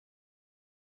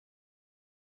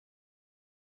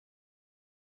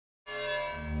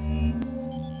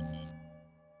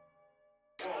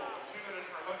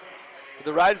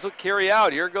The Riders will carry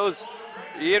out. Here goes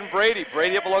Ian Brady.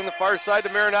 Brady up along the far side to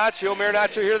Marinaccio.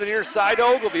 Marinaccio here to the near side to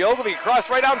Ogilvy. Ogilvy crossed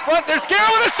right out in front. There's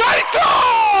Gareau with a shot. He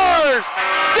scores!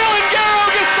 Dylan Gareau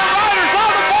gets the Riders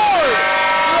on the board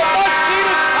with a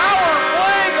much-needed power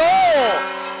play goal.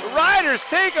 The Riders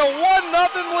take a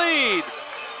 1-0 lead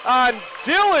on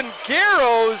Dylan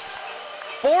Gareau's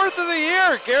 4th of the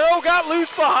year. Gareau got loose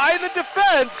behind the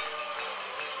defense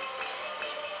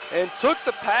and took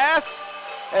the pass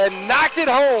and knocked it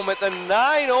home at the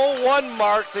 9:01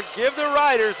 mark to give the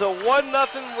Riders a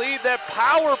 1-0 lead. That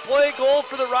power play goal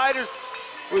for the Riders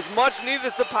was much needed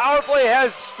as the power play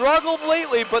has struggled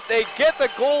lately, but they get the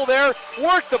goal there,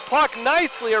 work the puck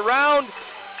nicely around,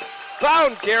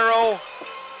 found Gareau,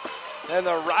 and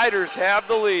the Riders have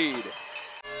the lead.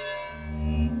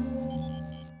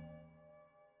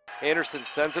 Anderson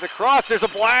sends it across. There's a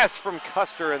blast from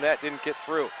Kuster, and that didn't get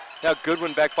through. Now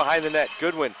Goodwin back behind the net.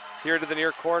 Goodwin here to the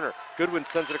near corner. Goodwin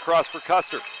sends it across for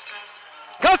Kuster.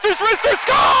 Kuster's wrister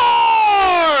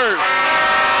scores!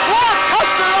 Clark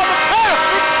Kuster on the pass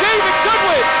from David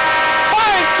Goodwin.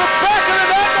 Finds the back of the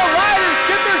net. The Riders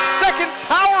get their second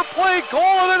power play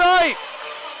goal of the night.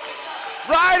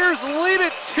 Riders lead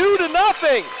it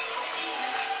 2-0.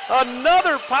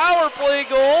 Another power play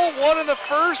goal, one in the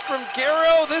first from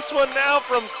Gareau, this one now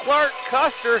from Clark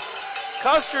Kuster.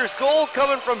 Kuster's goal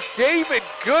coming from David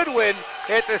Goodwin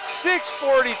at the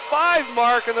 6:45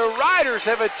 mark, and the Riders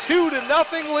have a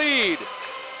 2-0 lead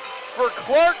for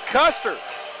Clark Kuster.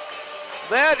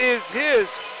 That is his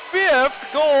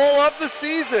 5th goal of the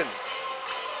season.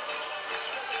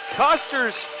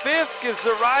 Kuster's 5th gives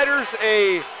the Riders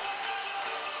a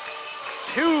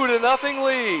 2-0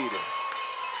 lead.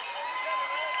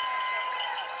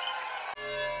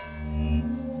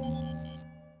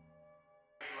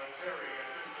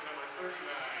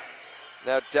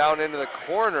 Now down into the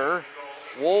corner.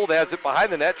 Wold has it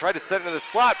behind the net, tried to set it into the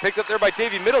slot, picked up there by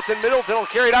Davey Middleton. Middleton will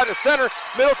carry it out to center.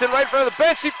 Middleton right in front of the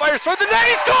bench. He fires toward the net.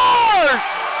 He scores!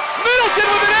 Middleton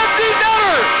with an empty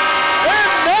netter!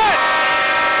 And net!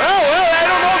 Oh, well, I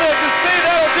don't know that to say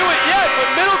that'll do it yet, but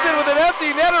Middleton with an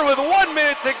empty netter with 1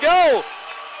 minute to go.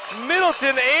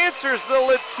 Middleton answers the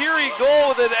Lettieri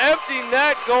goal with an empty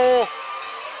net goal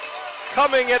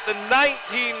coming at the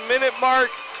 19-minute mark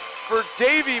for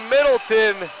Davey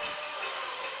Middleton.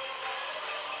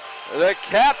 The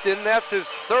captain, that's his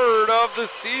 3rd of the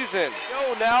season.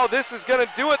 So now this is going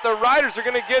to do it. The Riders are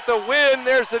going to get the win.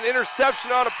 There's an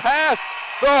interception on a pass.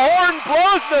 The horn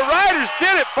blows. The Riders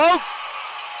did it, folks.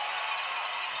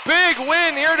 Big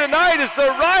win here tonight as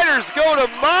the Riders go to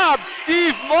mob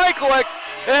Steve Michaelick,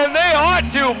 and they ought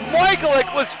to.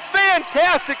 Michaelick was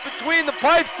fantastic between the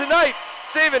pipes tonight,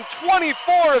 saving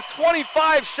 24 of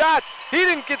 25 shots. He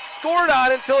didn't get scored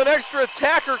on until an extra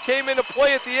attacker came into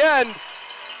play at the end.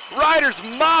 Riders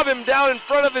mob him down in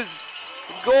front of his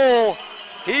goal.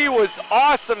 He was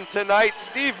awesome tonight.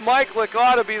 Steve Michaelick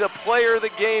ought to be the player of the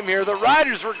game here. The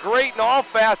Riders were great in all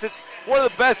facets. One of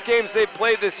the best games they've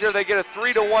played this year. They get a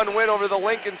 3-1 win over the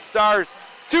Lincoln Stars.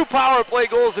 2 power play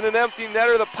goals and an empty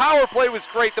netter. The power play was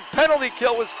great. The penalty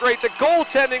kill was great. The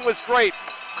goaltending was great.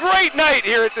 Great night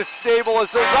here at the stable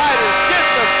as the Riders get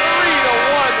the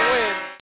 3-1